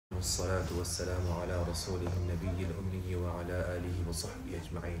والصلاة والسلام على رسوله النبي الأمي وعلى آله وصحبه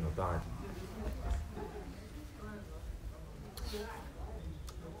أجمعين وبعد.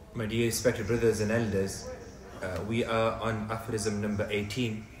 My dear respected brothers and elders, we are on aphorism number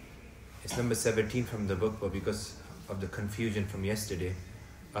 18. It's number 17 from the book, but because of the confusion from yesterday,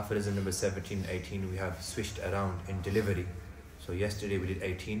 aphorism number 17 and 18 we have switched around in delivery. So yesterday we did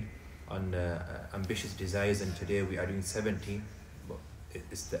 18 on ambitious desires, and today we are doing 17. But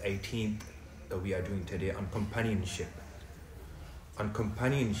it's the 18th that we are doing today on companionship. On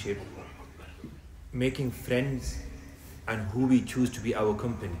companionship, making friends and who we choose to be our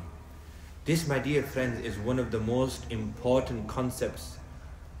company. This, my dear friends, is one of the most important concepts,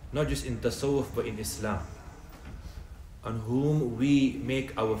 not just in Tasawwuf but in Islam. On whom we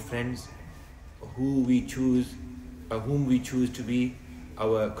make our friends, whom we choose to be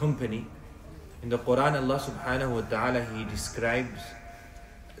our company. In the Quran, Allah subhanahu wa ta'ala, He describes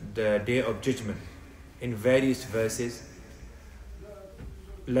the day of judgment in various verses.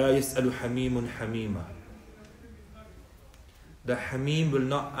 لا يسأل حميم حميما. The Hamim will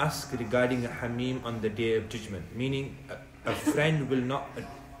not ask regarding a Hamim on the day of judgment, meaning a friend will not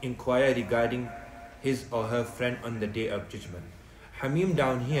inquire regarding his or her friend on the day of judgment. Hamim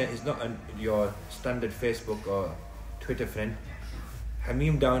down here is not your standard Facebook or Twitter friend.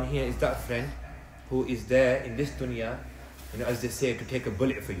 Hamim down here is that friend who is there in this dunya, as they say, to take a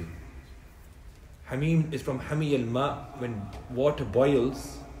bullet for you. Hamim is from Hami al-Ma, when water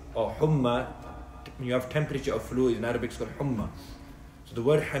boils, or Humma, when you have temperature of fluid, in Arabic it's called Humma. So the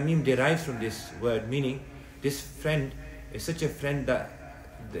word Hamim derives from this word, meaning this friend is such a friend that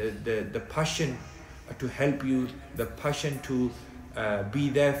the passion to help you, the passion to be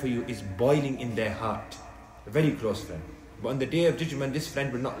there for you is boiling in their heart. A very close friend. But on the day of judgment, this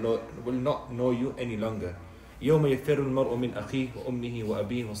friend will not know you any longer. يوم يفر المرء من أخيه وأمه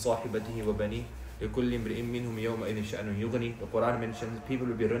وأبيه وصاحبته وبنيه لكل امرئ منهم يومئذ شأن يغني. The Quran mentions people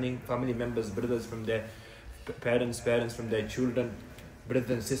will be running, family members, brothers from their parents from their children,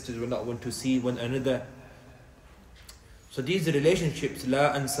 brothers and sisters will not want to see one another. So these relationships,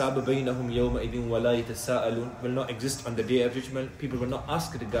 لا أنساب بينهم يومئذ ولا يتساءلون, will not exist on the day of judgment. People will not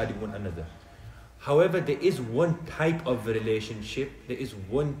ask regarding one another. However, there is one type of relationship, there is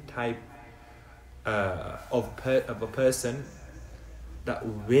one type of a person that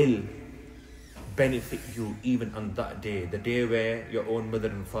will benefit you even on that day, the day where your own mother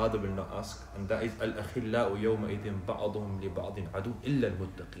and father will not ask, and that is al-akhillau yawma'idhin ba'duhum li ba'din adu illa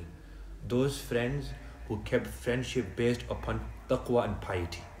al-muttaqin. Those friends who kept friendship based upon taqwa and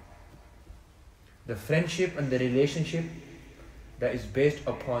piety. The friendship and the relationship that is based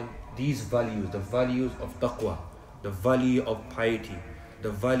upon these values, the values of taqwa, the value of piety, the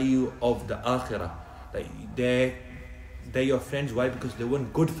value of the akhirah, they're your friends. Why? Because they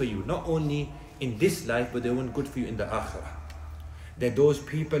want good for you, not only in this life, but they want good for you in the akhirah. They're those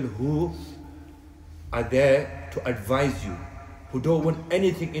people who are there to advise you, who don't want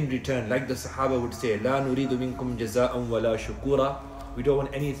anything in return, like the Sahaba would say, لا نريد منكم جزاء ولا شكورا. We don't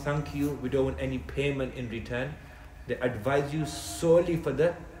want any thank you, we don't want any payment in return. They advise you solely for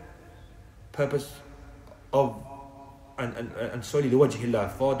the purpose of and solely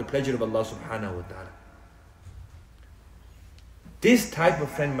liwajhillah, for the pleasure of Allah subhanahu wa ta'ala. This type of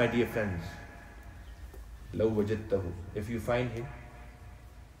friend, my dear friends, لو وجدته, if you find him,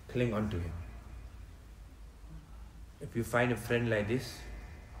 cling on to him. If you find a friend like this,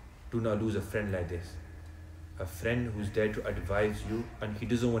 do not lose a friend like this. A friend who's there to advise you and he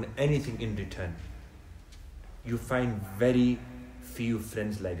doesn't want anything in return. You find very few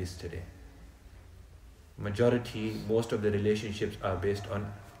friends like this today. Most of the relationships are based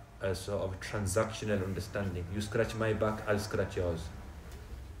on a sort of transactional understanding. You scratch my back, I'll scratch yours.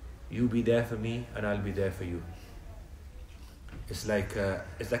 You be there for me and I'll be there for you. It's like a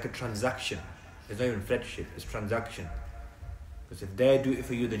transaction. It's not even friendship, it's transaction. Because if they do it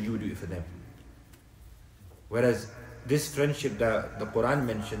for you, then you do it for them. Whereas this friendship that the Quran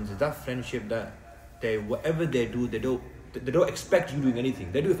mentions is that friendship that whatever they do, they don't expect you doing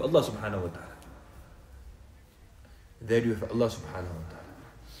anything. They do it for Allah subhanahu wa ta'ala. They do it for Allah subhanahu wa ta'ala.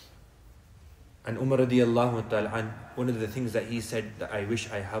 And Umar radiallahu ta'ala, one of the things that he said that I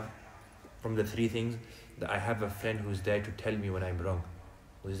wish I have, from the three things, that I have a friend who's there to tell me when I'm wrong,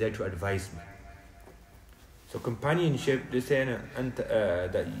 who's there to advise me. So companionship, they say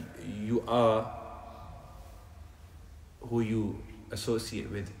that you are who you associate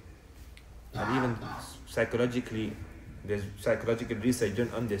with. And even psychologically, there's psychological research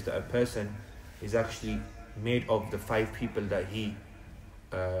done on this, that a person is actually made of the 5 people that he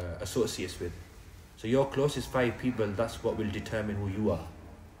associates with. So your closest 5 people, that's what will determine who you are.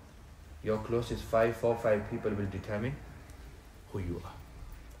 Your closest 4 or 5 people will determine who you are.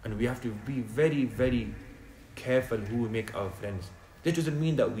 And we have to be very, very careful who we make our friends. This doesn't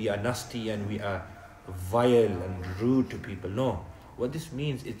mean that we are nasty and we are vile and rude to people. No. What this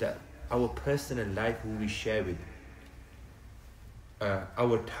means is that our personal life, who we share with,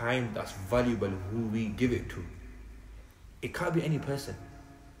 our time that's valuable, who we give it to. It can't be any person.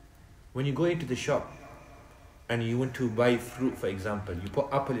 When you go into the shop and you want to buy fruit, for example, you put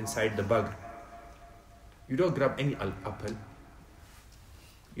apple inside the bag. You don't grab any apple.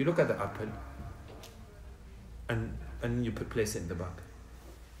 You look at the apple and you place it in the bag.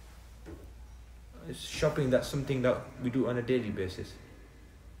 It's shopping, that's something that we do on a daily basis.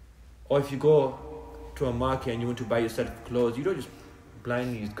 Or if you go to a market and you want to buy yourself clothes, you don't just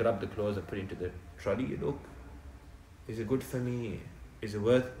blindly just grab the clothes and put it into the trolley. You look, is it good for me? Is it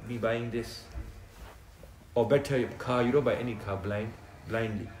worth me buying this? Or better, your car, you don't buy any car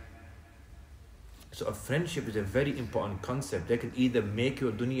blindly. So a friendship is a very important concept. They can either make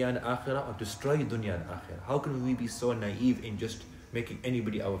your dunya and akhirah or destroy your dunya and akhirah. How can we be so naive in just making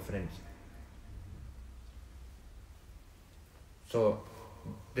anybody our friends? So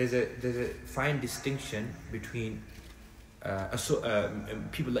there's a fine distinction between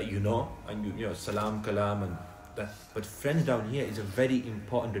people that you know and you know salam, kalam and that. But friends down here is a very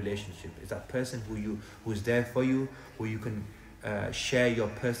important relationship. It's that person who's there for you, who you can share your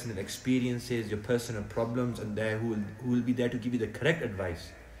personal experiences, your personal problems, and who will be there to give you the correct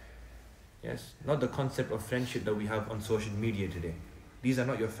advice. Yes, not the concept of friendship that we have on social media today. These are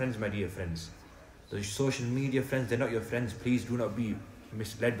not your friends, my dear friends. The social media friends, they're not your friends. Please do not be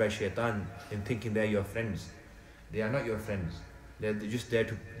misled by shaitan in thinking they're your friends. They are not your friends. They're just there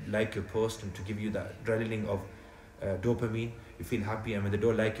to like your post and to give you that adrenaline of dopamine. You feel happy, and when they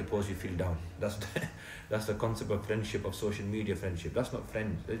don't like your post, you feel down. That's the concept of friendship, of social media friendship. That's not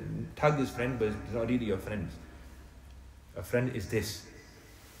friends. Tag is friend, but it's not really your friends. A friend is this,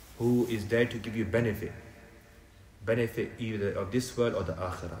 who is there to give you benefit either of this world or the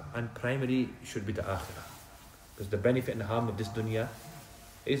akhirah, and primarily should be the akhirah, because the benefit and harm of this dunya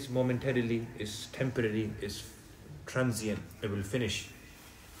is momentarily, is temporary, is transient. It will finish.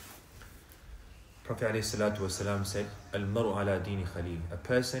 Prophet ﷺ said, Al-maru ala dini khalil. A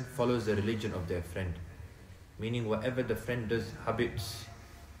person follows the religion of their friend, meaning whatever the friend does, habits,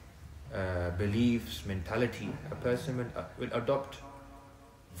 beliefs, mentality, a person will adopt.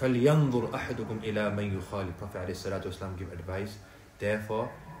 فَلْيَنْظُرْ أَحَدُكُمْ إِلَى مَنْ يُخَالِفُ. Prophet ﷺ give advice.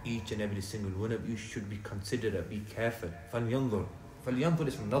 Therefore, each and every single one of you should be considerate, be careful. فَلْيَنْظُرْ. فَلْيَنْظُرْ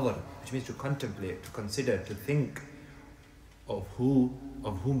is from nazar, which means to contemplate, to consider, to think of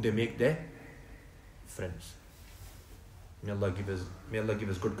whom they make their friends. May Allah give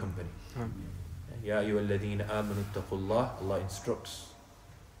us good company. Ya ayyuhalladhina amanu ittaqullah. Allah instructs,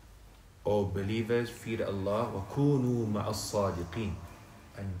 O believers, fear Allah, wa kunu ma'as sadiqeen,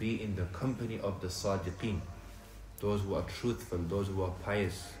 and be in the company of the sadiqeen, those who are truthful, those who are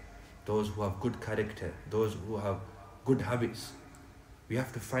pious, those who have good character, those who have good habits. We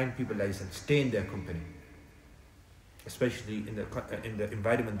have to find people like this and stay in their company, especially in the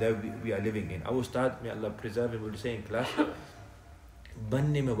environment that we are living in. Our Ustad, may Allah preserve him, will say in class,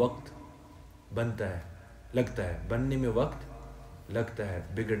 बनने में वक्त बनता है, लगता है, बनने में वक्त लगता है,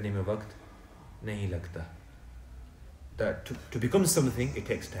 बिगड़ने में वक्त नहीं लगता. That to become something, it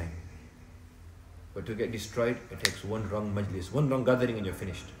takes time. But to get destroyed, it takes one wrong majlis, one wrong gathering, and you're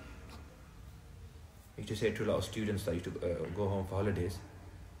finished. I used to say to a lot of students that used to go home for holidays,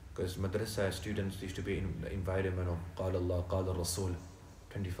 because madrasa students used to be in the environment of قال Allah, قال Rasul,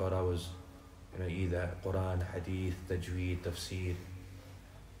 24 hours, either Quran, Hadith, Tajweed, Tafsir.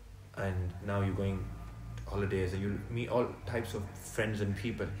 And now you're going holidays and you meet all types of friends and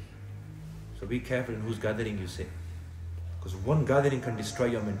people. So be careful in whose gathering you sit, because one gathering can destroy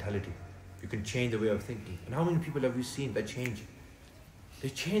your mentality. You can change the way of thinking. And how many people have we seen that change? They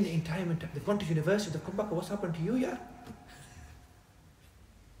change in time and time. They've gone to university, they've come back. What's happened to you, yeah?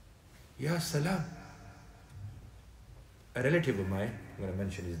 Ya salam. A relative of mine, I'm going to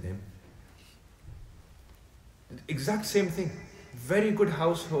mention his name, exact same thing. Very good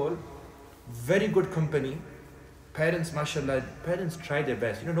household, very good company. Parents, mashallah, parents try their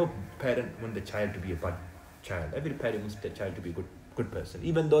best. No parent wants the child to be a bad child. Every parent wants the child to be a good person.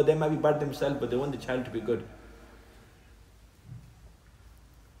 Even though they might be bad themselves, but they want the child to be good.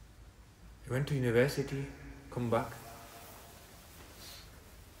 He went to university, come back,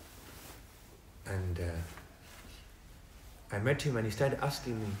 and I met him and he started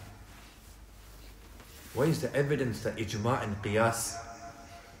asking me, what is the evidence that ijma and qiyas?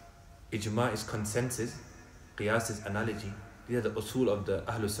 Ijma is consensus, qiyas is analogy. These are the usul of the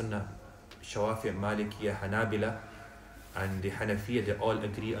Ahlul Sunnah Shawafi, Malikiya, Hanabila, and the Hanafiya, they all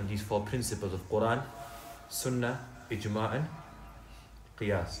agree on these 4 principles of Quran, Sunnah, Ijma' and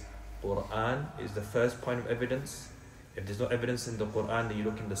Qiyas. Quran is the first point of evidence. If there's no evidence in the Quran, then you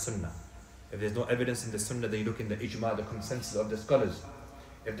look in the Sunnah. If there's no evidence in the Sunnah, then you look in the Ijma', the consensus of the scholars.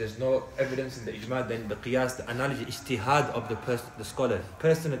 If there's no evidence in the Ijma', then the Qiyas, the analogy, Ijtihad of the scholar,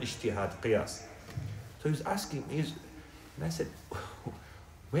 personal Ijtihad, Qiyas. So he was asking me, and I said,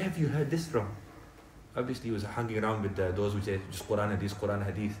 where have you heard this from? Obviously he was hanging around with those who say just Quran Hadith, Quran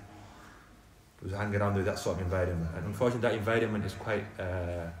Hadith. He was hanging around with that sort of environment. And unfortunately that environment is quite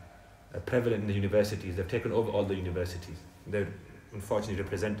prevalent in the universities. They've taken over all the universities. They unfortunately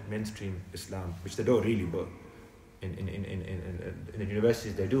represent mainstream Islam, which they don't really, but in the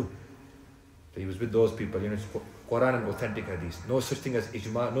universities they do. So he was with those people, Quran and authentic Hadith. No such thing as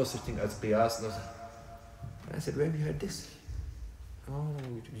Ijma', no such thing as Qiyas. And I said, where have you heard this? Oh,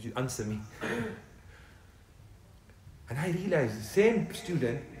 did you answer me? And I realized the same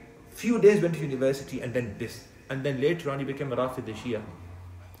student, few days went to university and then this. And then later on he became a Rafid Shia.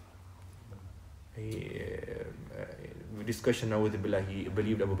 Discussion now with Billah, he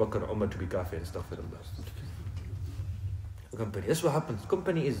believed Abu Bakr Umar to be kafir, astaghfirullah. Company. That's what happens.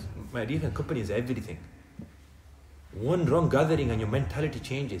 Company is, my dear friend, company is everything. One wrong gathering and your mentality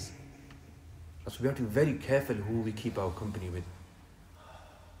changes. So we have to be very careful who we keep our company with.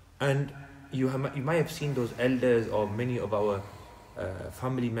 And you might have seen those elders or many of our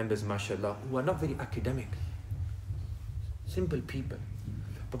family members, mashallah, who are not very academic. Simple people.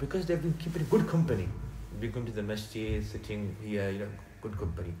 But because they've been keeping good company, we come to the masjid, sitting here, good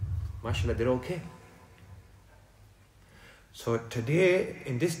company. Mashallah, they're okay. So today,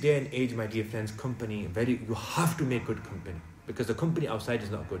 in this day and age, my dear friends, company, you have to make good company. Because the company outside is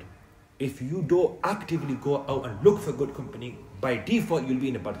not good. If you don't actively go out and look for good company, by default you'll be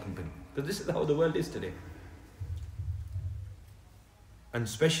in a bad company. Because this is how the world is today. And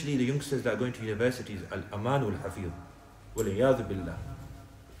especially the youngsters that are going to universities, al-aman wal-hafidh, wal-iyadhu billah.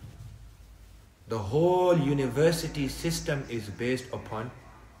 The whole university system is based upon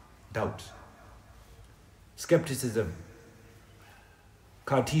doubt, skepticism,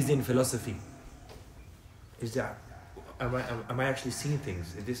 Cartesian philosophy. Is that, am I actually seeing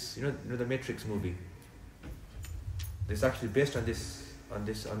things? Is this, the Matrix movie? It's actually based on this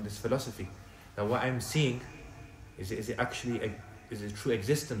philosophy. Now what I'm seeing, is it actually is it true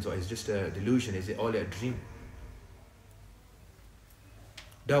existence, or is it just a delusion? Is it all a dream?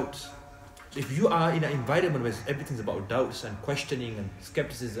 Doubts. If you are in an environment where everything's about doubts and questioning and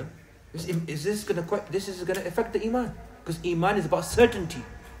skepticism, this is going to affect the iman. Because iman is about certainty.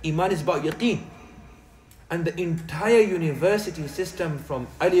 Iman is about yaqeen. And the entire university system from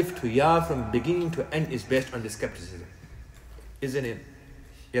alif to ya, from beginning to end, is based on the skepticism. Isn't it?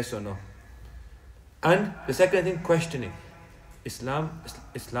 Yes or no? And the second thing, questioning. Islam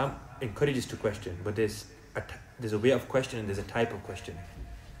encourages to question, but there's a way of questioning, there's a type of questioning.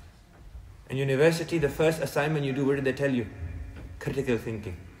 In university, the first assignment you do, what did they tell you? Critical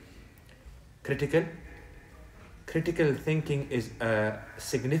thinking. Critical thinking is a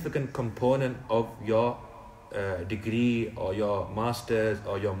significant component of your degree or your master's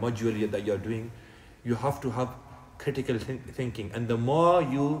or your module that you're doing. You have to have critical thinking, and the more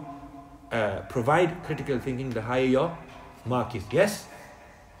you provide critical thinking, the higher your mark is. Yes?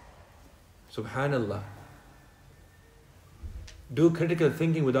 Subhanallah. Do critical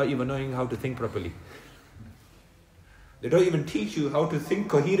thinking without even knowing how to think properly. They don't even teach you how to think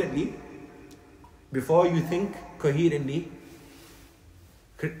coherently. Before you think coherently,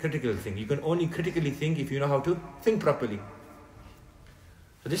 critical think. You can only critically think if you know how to think properly.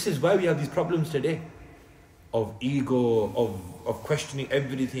 So this is why we have these problems today of ego, of questioning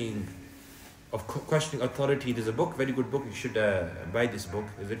everything, of questioning authority. There's a book, very good book, you should buy this book.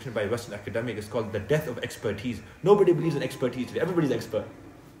 It's written by a Western academic. It's called The Death of Expertise. Nobody believes in expertise today. Everybody's expert.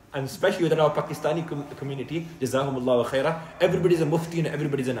 And especially within our Pakistani community, Jazahumullah wa khairah, everybody's a mufti and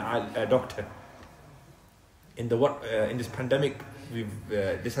everybody's a doctor. In this pandemic,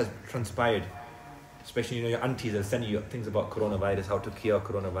 this has transpired. Especially, your aunties will send you things about coronavirus, how to cure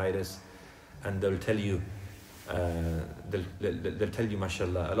coronavirus, and they'll tell you,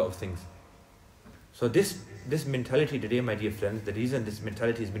 mashallah, a lot of things. So this mentality today, my dear friends, the reason this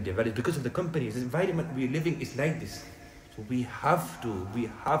mentality has been developed is because of the companies. This environment we're living is like this. So we have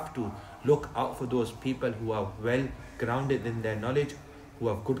to look out for those people who are well grounded in their knowledge, who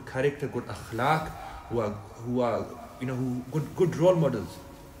have good character, good akhlaq, who are good role models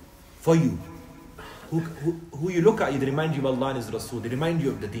for you. Who you look at, they remind you of Allah and His Rasul, they remind you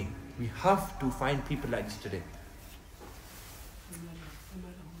of the deen. We have to find people like this today.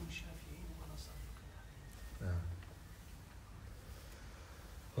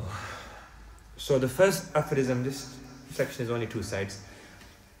 So the first aphorism, this section is only 2 sides.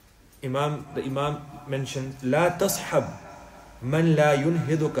 The Imam mentions, لا تصحب من لا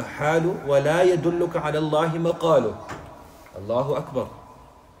ينهضك حاله ولا يدلك على الله مقاله. Allahu Akbar.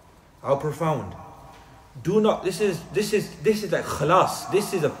 How profound. Do not, this is like khalas.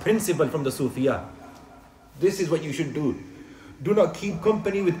 This is a principle from the Sufiyah. This is what you should do. Do not keep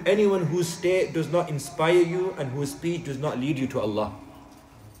company with anyone whose state does not inspire you and whose speech does not lead you to Allah.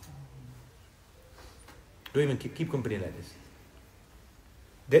 Don't even keep company like this.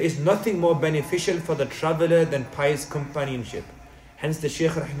 There is nothing more beneficial for the traveler than pious companionship. Hence the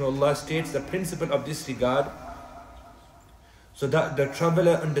Shaykh Rahimahullah states the principle of this regard, so that the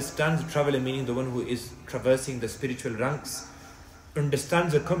traveler understands, the traveler meaning the one who is traversing the spiritual ranks,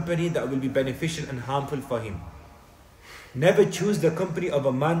 understands a company that will be beneficial and harmful for him. Never choose the company of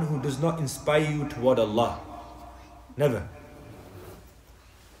a man who does not inspire you toward Allah. Never.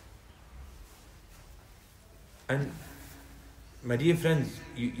 And my dear friends,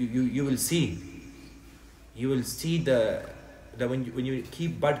 you will see that when you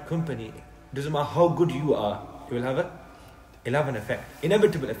keep bad company, doesn't matter how good you are, it'll have an effect,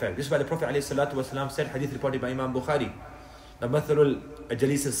 inevitable effect. This is why the Prophet ﷺ said, hadith reported by Imam Bukhari, مثل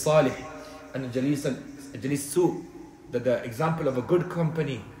الجليس الصالح and الجليس سوء, that the example of a good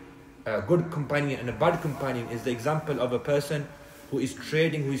company, a good companion and a bad companion is the example of a person who is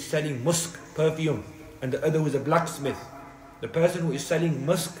trading, who is selling musk, perfume, and the other who is a blacksmith. The person who is selling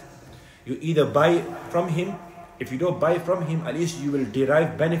musk, you either buy from him. If you don't buy from him, at least you will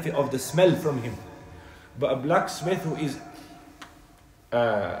derive benefit of the smell from him. But a blacksmith who is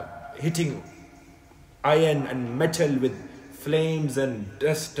hitting iron and metal with flames and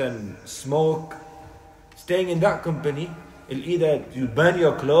dust and smoke, staying in that company, it'll either you burn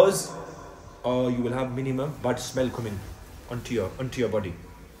your clothes or you will have minimum bad smell coming onto your body.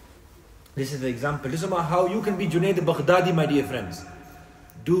 This is the example. This is how you can be Junaid al-Baghdadi, my dear friends.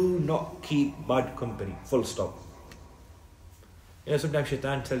 Do not keep bad company. Full stop. You know, sometimes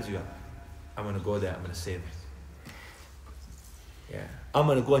Shaitan tells you, I'm going to go there, I'm going to save it. Yeah. I'm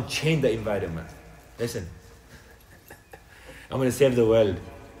going to go and change the environment. Listen. I'm going to save the world.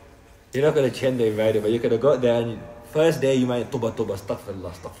 You're not going to change the environment. You're going to go there and first day you might tuba,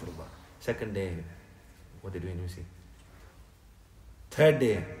 astaghfirullah. Second day, what they're doing, you see. Third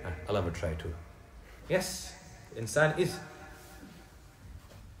day, Allah will try too. Yes, insan is.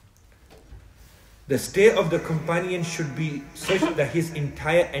 The state of the companion should be such that his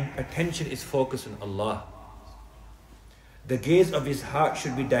entire attention is focused on Allah. The gaze of his heart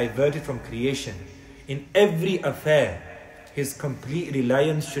should be diverted from creation. In every affair, his complete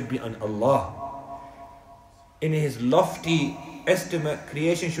reliance should be on Allah. In his lofty estimate,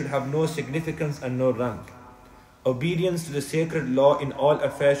 creation should have no significance and no rank. Obedience to the sacred law in all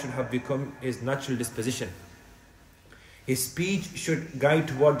affairs should have become his natural disposition. His speech should guide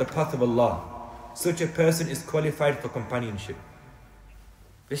toward the path of Allah. Such a person is qualified for companionship.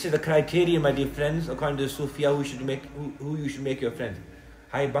 This is the criteria, my dear friends, according to the Sufiya, who you should make your friend.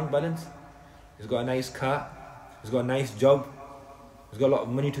 High bank balance, he's got a nice car, he's got a nice job, he's got a lot of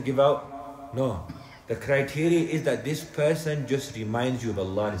money to give out. No. The criteria is that this person just reminds you of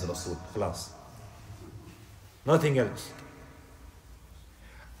Allah and His Rasul. Khalas. Nothing else.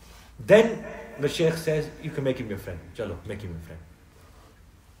 Then the Shaykh says, you can make him your friend. Chalo, make him your friend.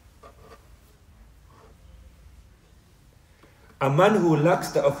 A man who lacks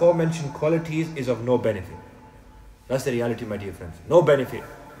the aforementioned qualities is of no benefit. That's the reality, my dear friends. No benefit.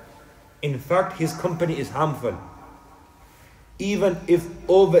 In fact, his company is harmful. Even if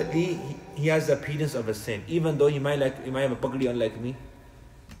overtly he has the appearance of a saint. Even though he might have a pagdi on like me.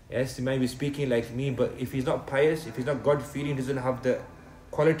 Yes, he might be speaking like me, but if he's not pious, if he's not God-fearing, doesn't have the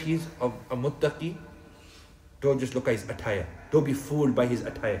qualities of a muttaqi, don't just look at his attire. Don't be fooled by his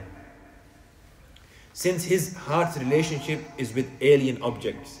attire. Since his heart's relationship is with alien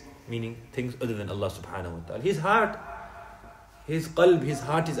objects, meaning things other than Allah subhanahu wa ta'ala. His heart, his qalb, his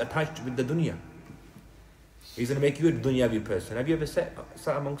heart is attached with the dunya. He's going to make you a dunyavi person. Have you ever sat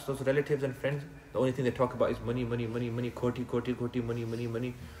amongst those relatives and friends? The only thing they talk about is money, koti,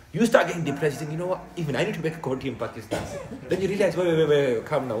 money. You start getting depressed. You think, you know what? Even I need to make a koti in Pakistan. Then you realize, wait,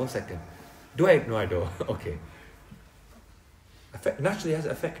 calm down, 1 second. Do I? No, I don't. Okay. Naturally has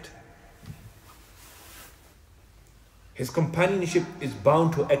effect. His companionship is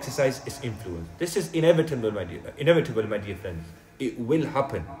bound to exercise its influence. This is inevitable, my dear friends. It will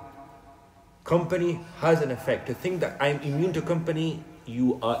happen. Company has an effect. To think that I am immune to company,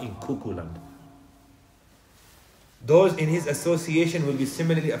 you are in cuckoo land. Those in his association will be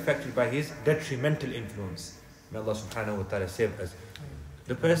similarly affected by his detrimental influence. May Allah subhanahu wa ta'ala save us.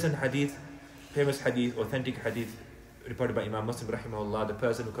 The person hadith famous hadith, authentic hadith, reported by Imam Muslim rahimahullah, the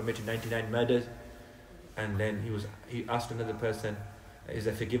person who committed 99 murders, and then he asked another person, is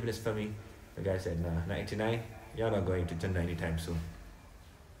there forgiveness for me? The guy said, nah, 99, you're not going to Jannah anytime soon.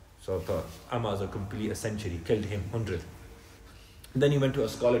 So I thought, I might as well complete a century, killed him, 100. Then he went to a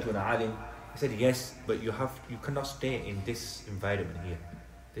scholar, to an alim. He said, yes, but you cannot stay in this environment here.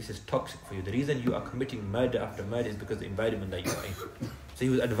 This is toxic for you. The reason you are committing murder after murder is because of the environment that you are in. So he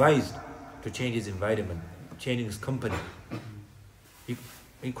was advised to change his environment, changing his company.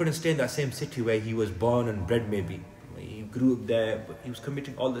 He couldn't stay in that same city where he was born and bred maybe. He grew up there, but he was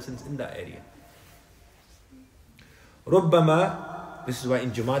committing all the sins in that area. Rubbama, this is why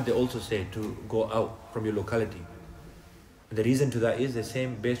in Jamaat they also say to go out from your locality. And the reason to that is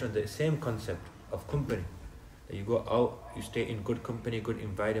based on the same concept of company. That you go out, you stay in good company, good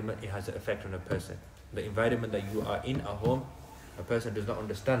environment, it has an effect on a person. The environment that you are in at home, a person does not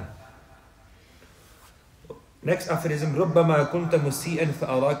understand. Next aphorism, ربما كنت مسيئا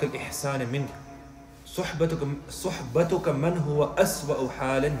فأراك الإحسان منك صحبتك من هو أسوأ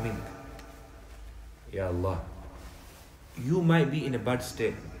حالا منك. Ya Allah, you might be in a bad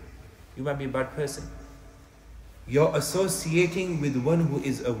state, you might be a bad person. Your associating with one who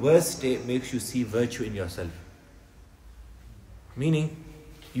is a worse state makes you see virtue in yourself. Meaning,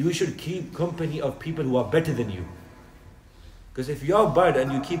 you should keep company of people who are better than you. Because if you're bad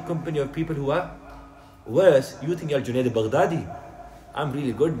and you keep company of people who are worse, you think you're Junaid al-Baghdadi. I'm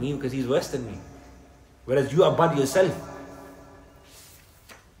really good, me, because he's worse than me. Whereas you are bad yourself.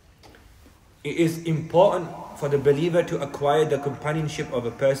 It is important for the believer to acquire the companionship of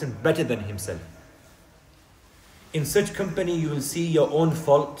a person better than himself. In such company, you will see your own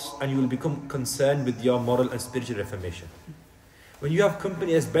faults and you will become concerned with your moral and spiritual reformation. When you have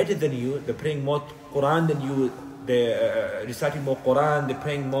company that's better than you, they're praying more Quran than you, they're reciting more Quran, they're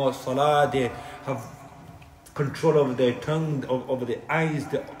praying more Salah, they have control over their tongue, over their eyes,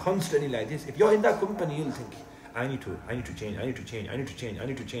 they're constantly like this. If you're in that company, you'll think, I need to change, I need to change, I need to change, I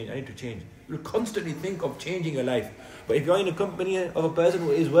need to change, I need to change. You'll constantly think of changing your life. But if you're in a company of a person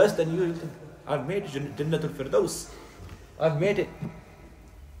who is worse than you, you'll think, I've made Jannatul Firdaus. I've made it.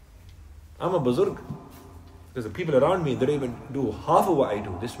 I'm a Buzurg. Because the people around me, they don't even do half of what I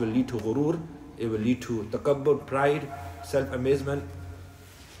do. This will lead to ghurur, it will lead to takabbur, pride, self-amazement,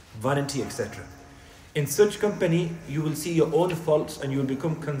 vanity, etc. In such company, you will see your own faults and you will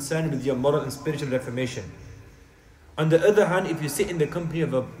become concerned with your moral and spiritual reformation. On the other hand, if you sit in the company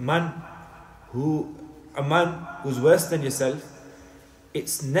of a man who's worse than yourself,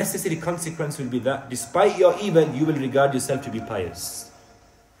 its necessary consequence will be that despite your evil, you will regard yourself to be pious.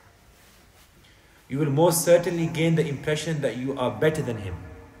 You will most certainly gain the impression that you are better than him.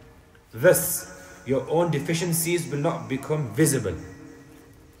 Thus, your own deficiencies will not become visible.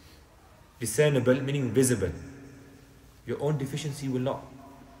 Discernible, meaning visible. Your own deficiency will not.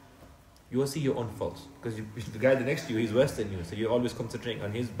 You will see your own faults. Because the guy next to you is worse than you, so you're always concentrating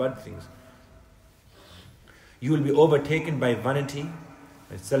on his bad things. You will be overtaken by vanity,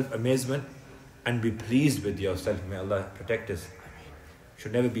 self-amazement, and be pleased with yourself. May Allah protect us.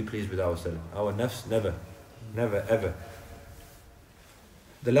 Should never be pleased with ourselves. Our nafs, never. Never, ever.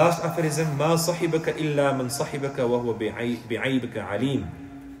 The last aphorism, مَا صَحِبَكَ إِلَّا مَنْ صَحِبَكَ وَهُوَ بِعَيْبِكَ عَلِيمٌ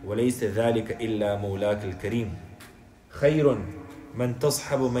وَلَيْسَ ذَلِكَ إِلَّا مَوْلَاكَ الْكَرِيمُ خَيْرٌ مَنْ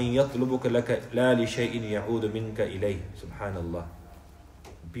تَصْحَبُ مَنْ يَطْلُبُكَ لَكَ لَا لِشَيْءٍ يَعُودُ مِنْكَ إِلَيْهِ. Subhanallah.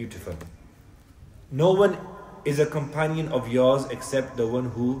 Beautiful. No one is a companion of yours except the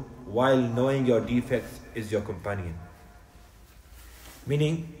one who, while knowing your defects, is your companion.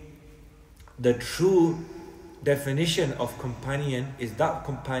 Meaning, the true definition of companion is that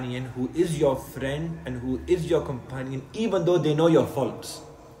companion who is your friend and who is your companion even though they know your faults.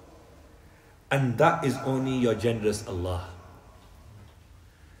 And that is only your generous Allah.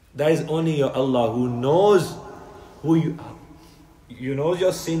 That is only your Allah who knows who you knows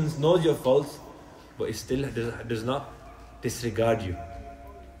your sins, knows your faults, but it still does not disregard you.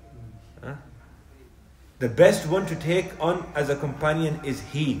 The best one to take on as a companion is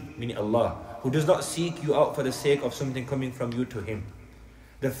He, meaning Allah, who does not seek you out for the sake of something coming from you to Him.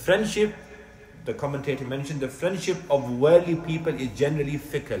 The friendship, the commentator mentioned, the friendship of worldly people is generally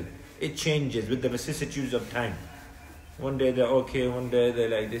fickle. It changes with the vicissitudes of time. One day they're okay, one day they're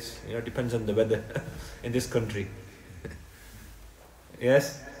like this. Depends on the weather in this country.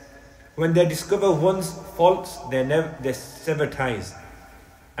 Yes? When they discover one's faults, they sever ties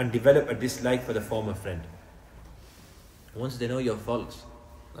and develop a dislike for the former friend. Once they know your faults,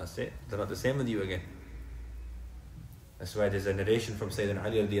 that's it. They're not the same with you again. That's why there's a narration from Sayyidina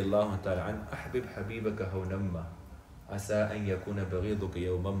Ali radiyallahu ta'ala an أحبب حبيبك هونما عسى أن يكون بغيضك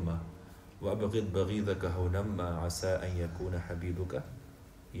يوما وَأَبْغِضْ بَغِيضَكَ هَوْنَمَّا عَسَىٰ أَن يَكُونَ حَبِيبُكَ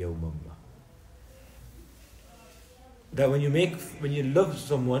يَوْمًا مَا. That when you love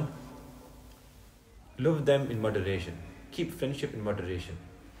someone, love them in moderation. Keep friendship in moderation.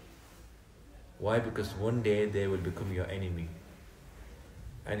 Why? Because one day they will become your enemy.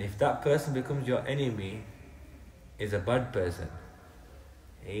 And if that person becomes your enemy, is a bad person,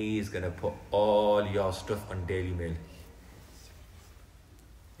 he's going to put all your stuff on Daily Mail.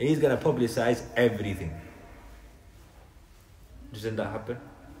 He's going to publicize everything. Doesn't that happen?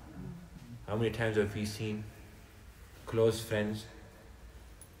 How many times have we seen close friends,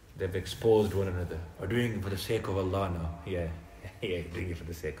 they've exposed one another, or doing it for the sake of Allah now? Yeah, doing it for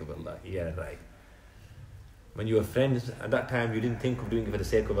the sake of Allah. Yeah, right. When you were friends, at that time you didn't think of doing it for the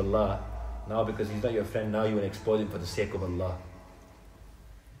sake of Allah. Now because he's not your friend, now you want to expose him for the sake of Allah.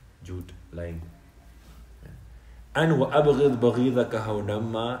 Jute, lying. And وَأَبْغِضْ بَغِيضَكَ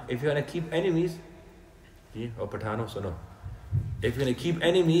هَوْنَمَّا. If you're going to keep enemies, or Patano, so no. If you're going to keep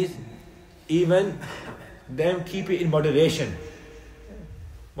enemies, even them keep it in moderation.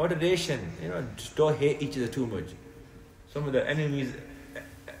 Moderation, just don't hate each other too much. Some of the enemies,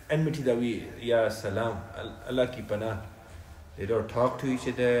 enmity that we, Ya Salam, Allah ki panah. They don't talk to each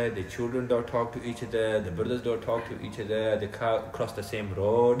other, the children don't talk to each other, the brothers don't talk to each other, they can't cross the same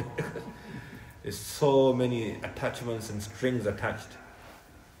road. There's so many attachments and strings attached.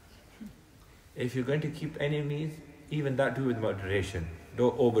 If you're going to keep enemies, even that do with moderation.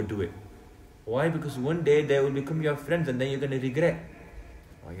 Don't overdo it. Why? Because one day they will become your friends and then you're going to regret.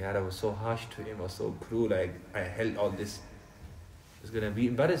 Oh yeah, I was so harsh to him, I was so cruel, I held all this. It's going to be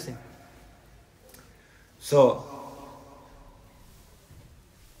embarrassing.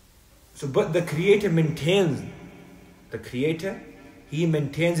 But the Creator maintains, He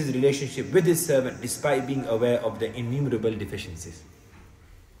maintains His relationship with His servant despite being aware of the innumerable deficiencies.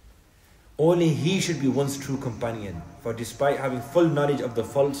 Only He should be one's true companion, for despite having full knowledge of the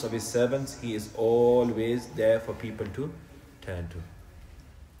faults of His servants, He is always there for people to turn to.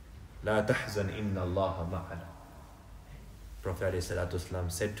 لا تحزن إن الله معنا. Prophet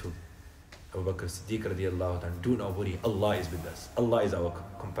ﷺ said to Abu Bakr Siddiq radiallahu anhu, do not worry, Allah is with us. Allah is our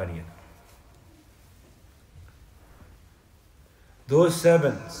companion. Those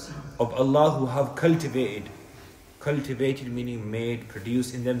servants of Allah who have cultivated meaning made,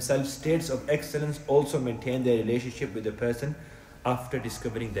 produced in themselves states of excellence, also maintain their relationship with the person after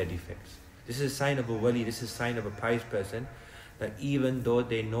discovering their defects. This is a sign of a wali, this is a sign of a pious person, that even though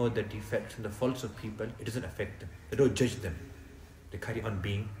they know the defects and the faults of people, it doesn't affect them. They don't judge them. They carry on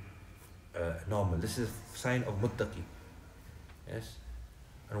being normal. This is a sign of muttaqi. Yes?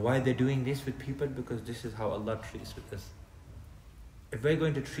 And why they're doing this with people? Because this is how Allah treats with us. If we're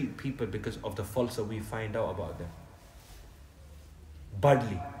going to treat people because of the faults that we find out about them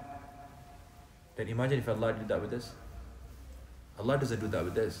badly, then imagine if Allah did that with us. Allah doesn't do that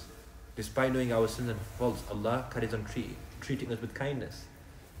with us. Despite knowing our sins and faults, Allah carries on treating us with kindness.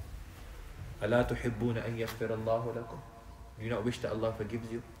 أَلَا تُحِبُّونَ أَن يَغْفِرَ اللَّهُ لَكُمْ. Do you not wish that Allah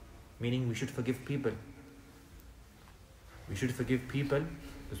forgives you? Meaning we should forgive people. We should forgive people,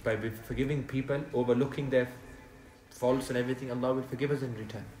 because by forgiving people, overlooking their faults and everything, Allah will forgive us in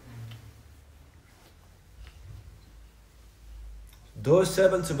return. Those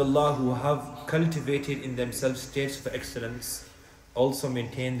servants of Allah who have cultivated in themselves states of excellence also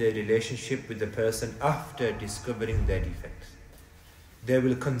maintain their relationship with the person after discovering their defects. They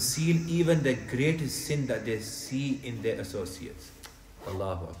will conceal even the greatest sin that they see in their associates.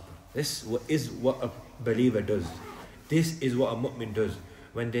 Allahu Akbar. This is what a believer does. This is what a mu'min does.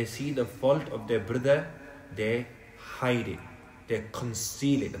 When they see the fault of their brother, they hide it. They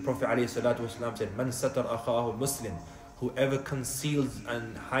conceal it. The Prophet ﷺ said, Man satar akhahu Muslim. Whoever conceals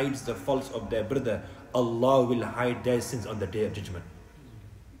and hides the faults of their brother, Allah will hide their sins on the Day of Judgment.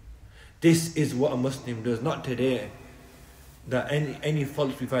 This is what a Muslim does. Not today, that any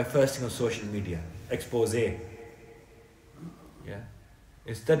faults we find first thing on social media, expose. Yeah.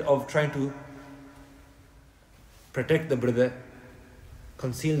 Instead of trying to protect the brother,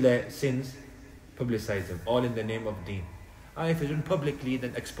 conceal their sins, publicize them, all in the name of deen. And if it's done publicly,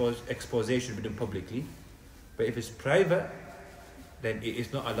 then expose should be done publicly. But if it's private, then it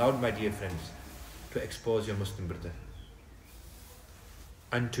is not allowed, my dear friends, to expose your Muslim brother.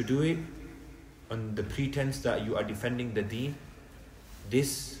 And to do it on the pretense that you are defending the deen,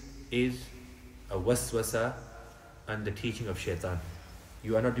 this is a waswasa and the teaching of shaitan.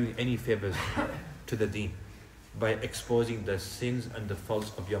 You are not doing any favors to the deen by exposing the sins and the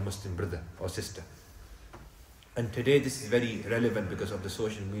faults of your Muslim brother or sister. And today this is very relevant because of the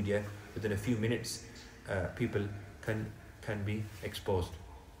social media. Within a few minutes, people can be exposed.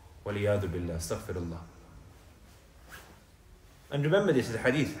 Waliyadu billah, astaghfirullah. And remember, this is a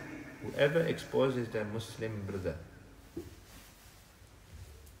hadith. Whoever exposes their Muslim brother,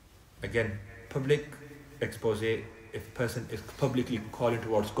 again, public expose, if a person is publicly calling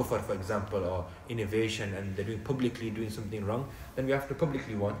towards kufr, for example, or innovation, and they're publicly doing something wrong, then we have to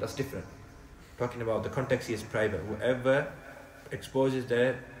publicly warn. That's different. Talking about the context here is private. Whoever exposes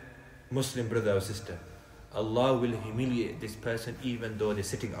their Muslim brother or sister, Allah will humiliate this person even though they're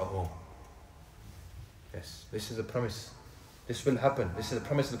sitting at home. Yes, this is a promise. This will happen. This is a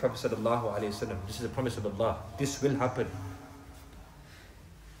promise of the Prophet sallallahu alaihi wasallam. This is a promise of Allah. This will happen.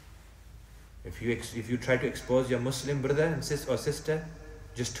 If you try to expose your Muslim brother and or sister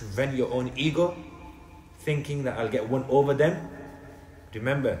just to vent your own ego, thinking that I'll get one over them,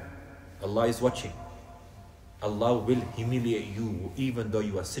 remember, Allah is watching. Allah will humiliate you even though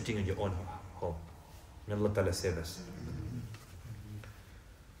you are sitting in your own home. May Allah Ta'ala save us.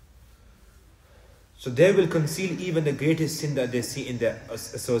 So they will conceal even the greatest sin that they see in their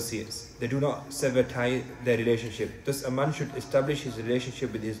associates. They do not sever tie their relationship. Thus a man should establish his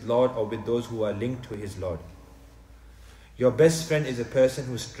relationship with his Lord or with those who are linked to his Lord. Your best friend is a person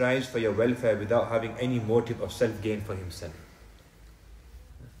who strives for your welfare without having any motive of self-gain for himself.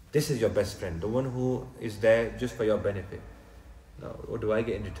 This is your best friend, the one who is there just for your benefit. Now, what do I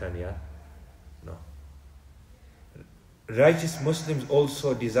get in return, yeah? No. Righteous Muslims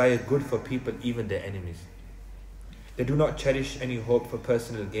also desire good for people, even their enemies. They do not cherish any hope for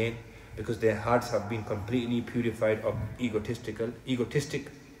personal gain because their hearts have been completely purified of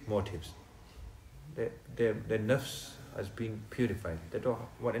egotistic motives. Their nafs has been purified. They don't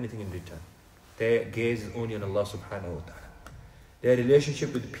want anything in return. Their gaze is only on Allah subhanahu wa ta'ala. Their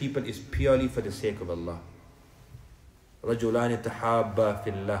relationship with people is purely for the sake of Allah. رَجُلَانِ تَحَابَّا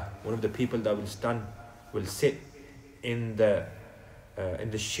فِي اللَّهِ. One of the people that will sit in the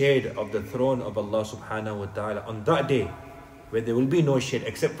shade of the throne of Allah subhanahu wa ta'ala on that day, where there will be no shade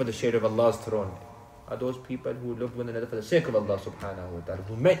except for the shade of Allah's throne, are those people who loved one another for the sake of Allah subhanahu wa ta'ala,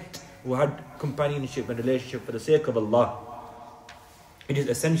 who had companionship and relationship for the sake of Allah. It is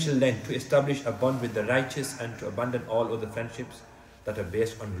essential then to establish a bond with the righteous and to abandon all other friendships that are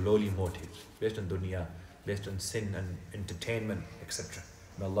based on lowly motives, based on dunya, based on sin and entertainment, etc.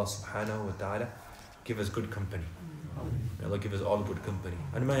 May Allah subhanahu wa ta'ala give us good company. May Allah give us all good company.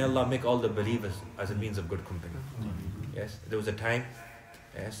 And may Allah make all the believers as a means of good company. Yes, there was a time,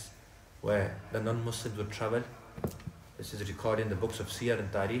 yes, where the non-Muslims would travel. This is recorded in the books of Siyar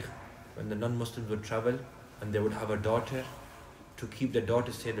and Tariq. When the non-Muslims would travel and they would have a daughter, to keep the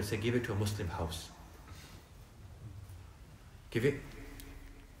daughter safe, they say, give it to a Muslim house. Give it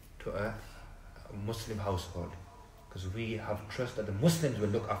to a Muslim household. Because we have trust that the Muslims will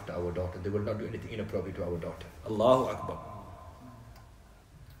look after our daughter. They will not do anything inappropriate to our daughter. Allahu Akbar.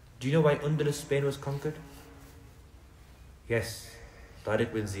 Do you know why Andalus, Spain was conquered? Yes,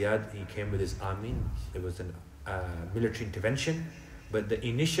 Tariq bin Ziyad, he came with his army. It was a military intervention. But the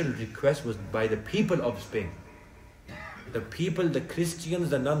initial request was by the people of Spain. The people, the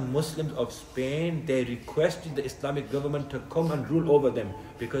Christians, the non-Muslims of Spain, they requested the Islamic government to come and rule over them,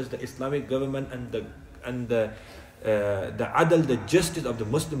 because the Islamic government and the adl, the justice of the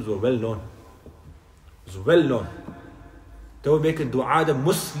Muslims were well known. It was well known. They were making dua, the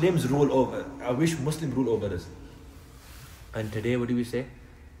Muslims rule over. I wish Muslims rule over us. And today, what do we say?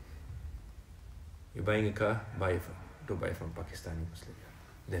 You're buying a car, don't buy it from Pakistani Muslim.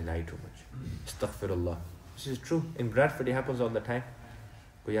 They lie too much. Astaghfirullah. This is true. In Bradford, it happens all the time.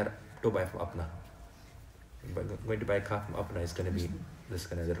 Go, yaar, don't buy from Apna. Going to buy a car from Apna is going to be,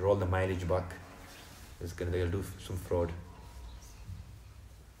 they'll roll the mileage back. They'll do some fraud.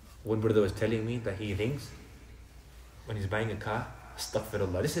 One brother was telling me that he rings when he's buying a car.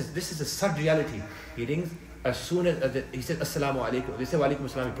 Astaghfirullah. This is a sad reality. He rings as soon as he says Assalamu alaikum. They say wa alaikum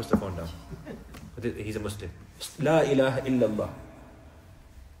assalam, he puts the phone down. He's a Muslim. La ilaha illallah.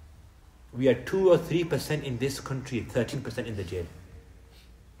 We are 2 or 3% in this country, 13% in the jail.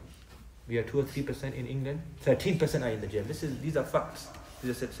 We are 2 or 3% in England, 13% are in the jail. These are facts.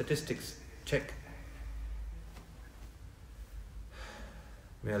 These are statistics. Check.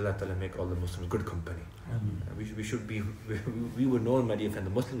 May Allah Ta'ala make all the Muslims good company. We were known, my dear friend,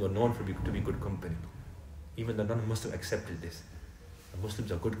 the Muslims were known to be good company. Even the non-Muslims accepted this. The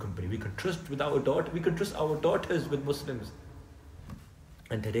Muslims are good company. We can trust with our daughter. We can trust our daughters with Muslims.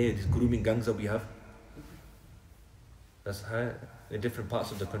 And today, these grooming gangs that we have, that's how in different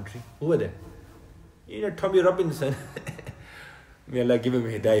parts of the country. Who are they? You know, Tommy Robinson. May Allah give him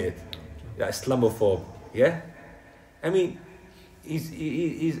hidayat. That Islamophobe. Yeah? I mean,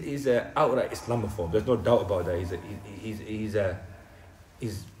 he's an outright Islamophobe. There's no doubt about that.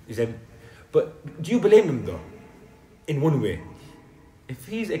 He said, but do you blame him though? In one way. If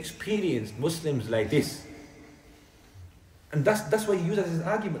he's experienced Muslims like this, and that's why he uses his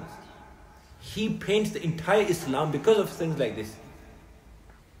arguments. He paints the entire Islam because of things like this.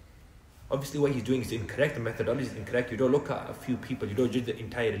 Obviously what he's doing is incorrect, the methodology is incorrect. You don't look at a few people, you don't judge the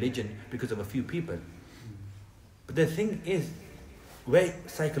entire religion because of a few people. But the thing is, we're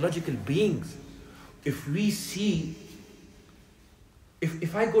psychological beings. If we see,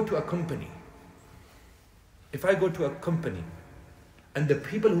 if I go to a company, and the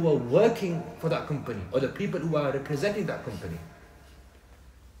people who are working for that company, or the people who are representing that company,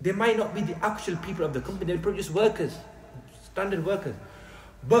 they might not be the actual people of the company, they're just workers, standard workers.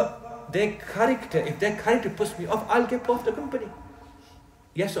 But their character, if their character puts me off, I'll get off the company.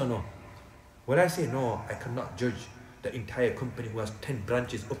 Yes or no? When I say no, I cannot judge the entire company who has 10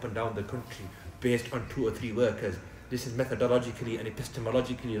 branches up and down the country based on 2 or 3 workers. This is methodologically and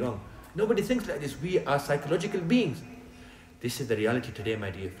epistemologically wrong. Nobody thinks like this. We are psychological beings. This is the reality today,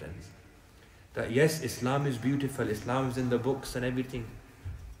 my dear friends. That yes, Islam is beautiful, Islam is in the books and everything,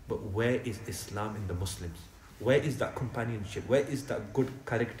 but where is Islam in the Muslims? Where is that companionship? Where is that good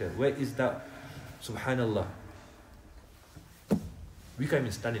character? Where is that, subhanallah? We can't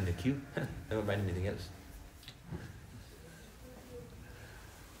even stand in the queue, never mind anything else.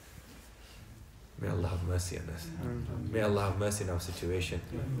 May Allah have mercy on us. May Allah have mercy in our situation.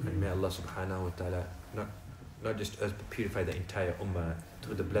 And may Allah subhanahu wa ta'ala not just us, but purify the entire ummah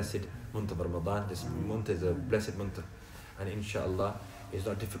through the blessed month of Ramadan. This month is a blessed month, and inshallah, it's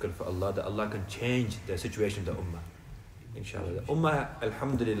not difficult for Allah that Allah can change the situation of the ummah. Inshallah. The ummah,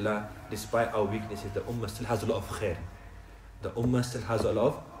 alhamdulillah, despite our weaknesses, the ummah still has a lot of khair. The ummah still has a lot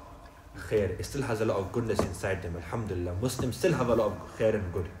of khair. It still has a lot of goodness inside them, alhamdulillah. Muslims still have a lot of khair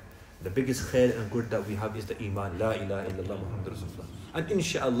and good. The biggest khair and good that we have is the iman, la ilaha illallah Muhammad Rasulullah. And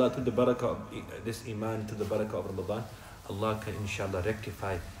inshallah, through the barakah of this iman, through the barakah of Ramadan, Allah can inshallah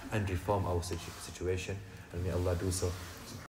rectify and reform our situation. And may Allah do so.